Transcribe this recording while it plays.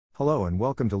Hello and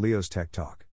welcome to Leo's Tech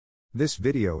Talk. This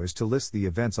video is to list the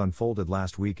events unfolded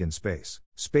last week in space.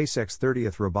 SpaceX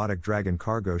 30th robotic Dragon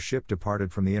cargo ship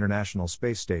departed from the International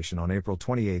Space Station on April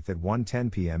 28 at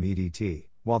 1:10 p.m. EDT,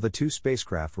 while the two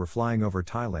spacecraft were flying over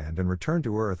Thailand and returned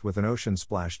to Earth with an ocean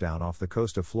splashdown off the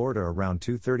coast of Florida around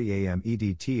 2:30 a.m.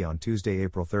 EDT on Tuesday,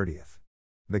 April 30th.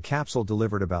 The capsule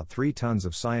delivered about 3 tons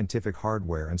of scientific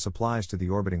hardware and supplies to the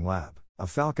orbiting lab. A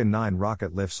Falcon 9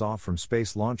 rocket lifts off from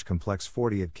Space Launch Complex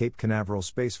 40 at Cape Canaveral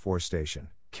Space Force Station,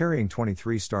 carrying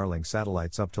 23 Starlink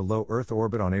satellites up to low Earth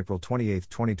orbit on April 28,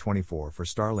 2024 for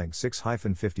Starlink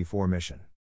 6-54 mission.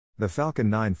 The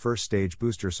Falcon 9 first stage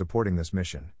booster supporting this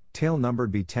mission, tail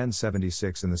numbered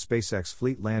B-1076 in the SpaceX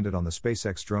fleet, landed on the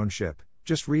SpaceX drone ship.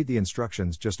 Just read the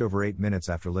instructions just over 8 minutes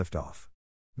after liftoff.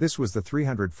 This was the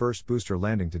 301st booster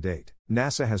landing to date.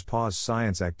 NASA has paused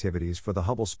science activities for the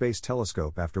Hubble Space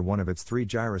Telescope after one of its 3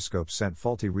 gyroscopes sent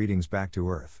faulty readings back to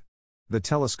Earth. The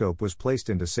telescope was placed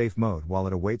into safe mode while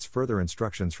it awaits further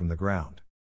instructions from the ground.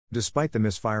 Despite the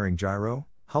misfiring gyro,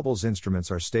 Hubble's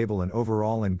instruments are stable and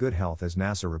overall in good health, as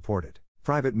NASA reported.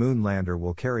 Private moon lander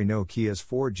will carry Nokia's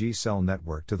 4G cell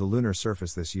network to the lunar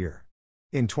surface this year.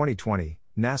 In 2020,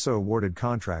 NASA awarded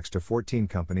contracts to 14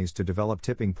 companies to develop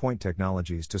tipping point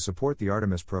technologies to support the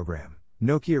Artemis program.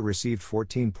 Nokia received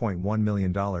 $14.1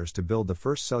 million to build the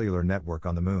first cellular network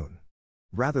on the moon.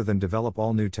 Rather than develop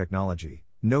all new technology,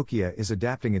 Nokia is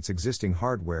adapting its existing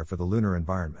hardware for the lunar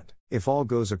environment. If all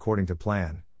goes according to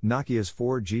plan, Nokia's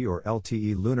 4G or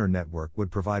LTE lunar network would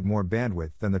provide more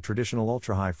bandwidth than the traditional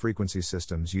ultra-high frequency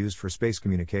systems used for space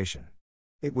communication.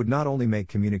 It would not only make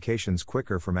communications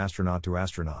quicker from astronaut to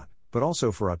astronaut, but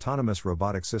also for autonomous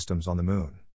robotic systems on the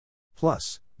moon.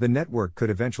 Plus, the network could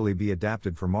eventually be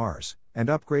adapted for Mars, and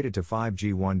upgraded to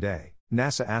 5G one day.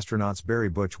 NASA astronauts Barry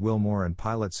Butch Wilmore and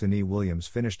pilot Suni Williams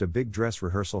finished a big dress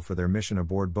rehearsal for their mission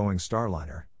aboard Boeing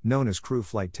Starliner, known as Crew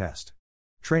Flight Test.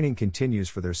 Training continues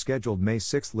for their scheduled May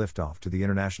 6 liftoff to the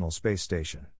International Space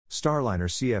Station. Starliner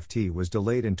CFT was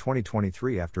delayed in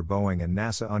 2023 after Boeing and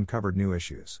NASA uncovered new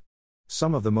issues.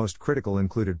 Some of the most critical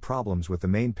included problems with the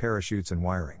main parachutes and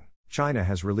wiring. China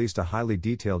has released a highly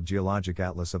detailed geologic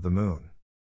atlas of the moon.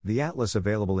 The atlas,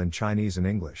 available in Chinese and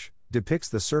English, depicts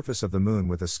the surface of the moon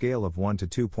with a scale of 1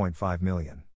 to 2.5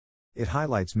 million. It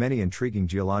highlights many intriguing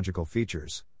geological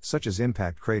features, such as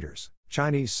impact craters.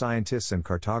 Chinese scientists and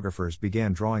cartographers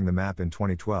began drawing the map in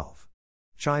 2012.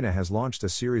 China has launched a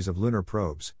series of lunar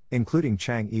probes, including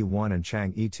Chang'e 1 and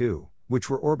Chang'e 2, which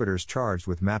were orbiters charged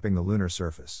with mapping the lunar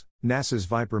surface. NASA's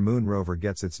Viper moon rover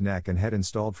gets its neck and head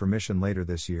installed for mission later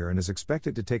this year and is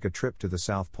expected to take a trip to the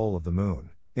south pole of the moon,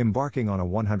 embarking on a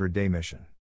 100-day mission.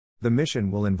 The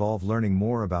mission will involve learning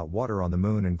more about water on the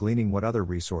moon and gleaning what other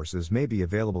resources may be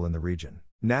available in the region.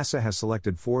 NASA has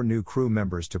selected 4 new crew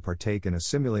members to partake in a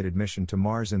simulated mission to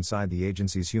Mars inside the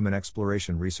agency's Human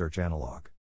Exploration Research Analog.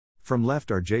 From left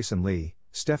are Jason Lee,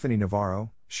 Stephanie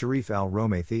Navarro, Sharif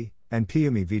Al-Romathi, and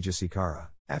Piyumi Vijasekara.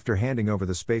 After handing over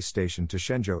the space station to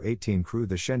Shenzhou 18 crew,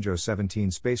 the Shenzhou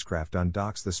 17 spacecraft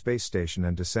undocks the space station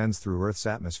and descends through Earth's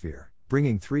atmosphere,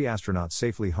 bringing 3 astronauts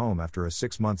safely home after a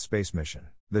 6-month space mission.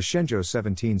 The Shenzhou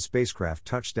 17 spacecraft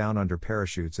touched down under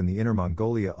parachutes in the Inner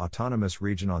Mongolia Autonomous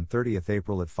Region on 30th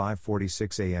April at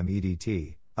 5:46 a.m.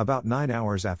 EDT, about 9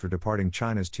 hours after departing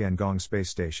China's Tiangong space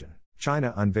station.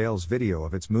 China unveils video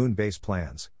of its moon base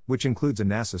plans, which includes a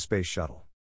NASA space shuttle.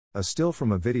 A still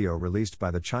from a video released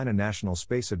by the China National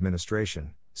Space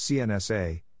Administration,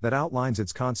 CNSA, that outlines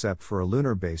its concept for a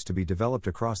lunar base to be developed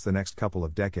across the next couple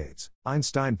of decades.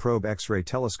 Einstein Probe X-ray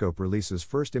Telescope releases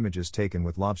first images taken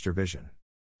with lobster vision.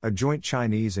 A joint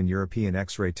Chinese and European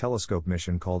X-ray telescope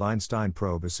mission called Einstein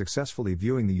Probe is successfully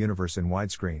viewing the universe in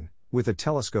widescreen, with a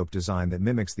telescope design that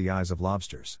mimics the eyes of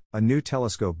lobsters. A new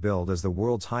telescope built as the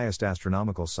world's highest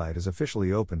astronomical site is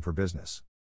officially open for business.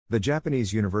 The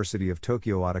Japanese University of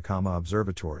Tokyo Atacama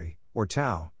Observatory, or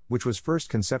TAO, which was first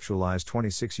conceptualized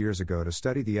 26 years ago to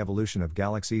study the evolution of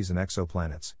galaxies and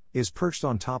exoplanets, is perched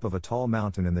on top of a tall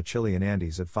mountain in the Chilean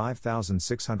Andes at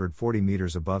 5,640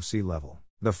 meters above sea level.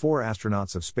 The 4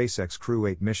 astronauts of SpaceX Crew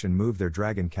 8 mission moved their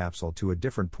Dragon capsule to a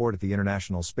different port at the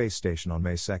International Space Station on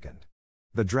May 2.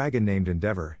 The Dragon, named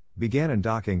Endeavour, began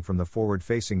undocking from the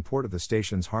forward-facing port of the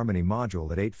station's Harmony module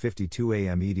at 8:52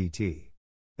 a.m. EDT.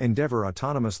 Endeavour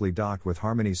autonomously docked with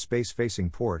Harmony's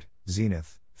space-facing port,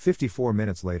 Zenith, 54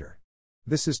 minutes later.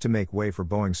 This is to make way for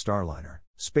Boeing Starliner.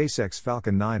 SpaceX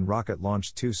Falcon 9 rocket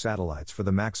launched 2 satellites for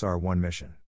the Maxar-1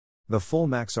 mission. The full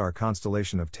Maxar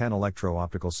constellation of 10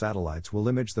 electro-optical satellites will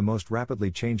image the most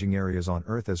rapidly changing areas on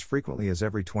Earth as frequently as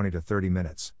every 20 to 30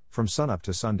 minutes, from sunup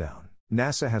to sundown.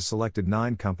 NASA has selected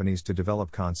 9 companies to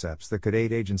develop concepts that could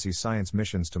aid agency science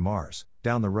missions to Mars,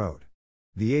 down the road.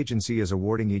 The agency is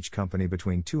awarding each company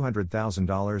between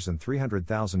 $200,000 and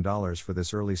 $300,000 for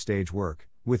this early stage work,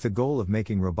 with the goal of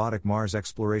making robotic Mars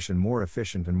exploration more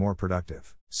efficient and more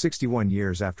productive. 61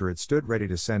 years after it stood ready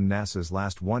to send NASA's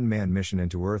last one-man mission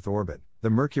into Earth orbit, the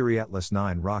Mercury Atlas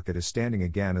 9 rocket is standing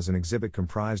again as an exhibit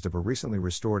comprised of a recently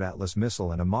restored Atlas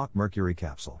missile and a mock Mercury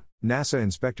capsule. NASA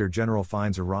Inspector General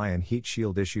finds Orion heat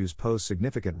shield issues pose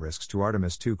significant risks to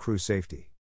Artemis II crew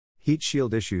safety. Heat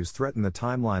shield issues threaten the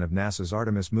timeline of NASA's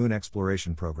Artemis moon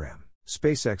exploration program.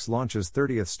 SpaceX launches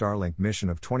 30th Starlink mission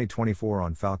of 2024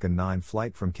 on Falcon 9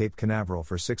 flight from Cape Canaveral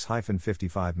for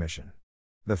 6-55 mission.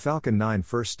 The Falcon 9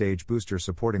 first stage booster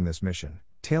supporting this mission,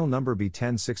 tail number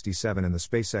B1067 in the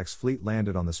SpaceX fleet,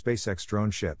 landed on the SpaceX drone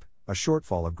ship, a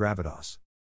shortfall of Gravitas.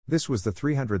 This was the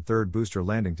 303rd booster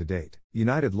landing to date.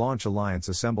 United Launch Alliance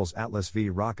assembles Atlas V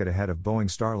rocket ahead of Boeing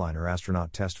Starliner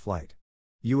astronaut test flight.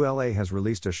 ULA has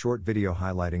released a short video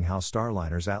highlighting how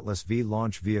Starliner's Atlas V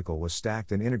launch vehicle was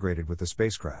stacked and integrated with the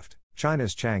spacecraft.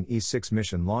 China's Chang'e 6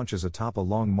 mission launches atop a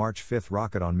Long March 5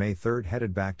 rocket on May 3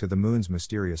 headed back to the moon's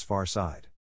mysterious far side.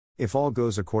 If all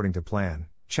goes according to plan,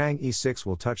 Chang'e 6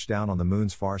 will touch down on the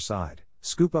moon's far side,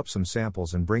 scoop up some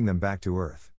samples and bring them back to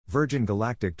Earth. Virgin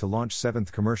Galactic to launch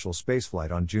 7th commercial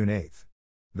spaceflight on June 8.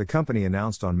 The company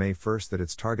announced on May 1 that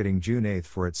it's targeting June 8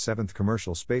 for its 7th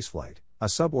commercial spaceflight, a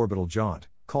suborbital jaunt,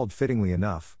 called fittingly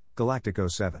enough, Galactic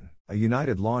 07. A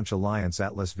United Launch Alliance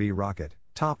Atlas V rocket,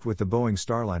 topped with the Boeing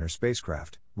Starliner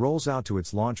spacecraft, rolls out to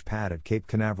its launch pad at Cape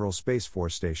Canaveral Space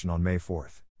Force Station on May 4.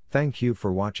 Thank you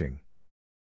for watching.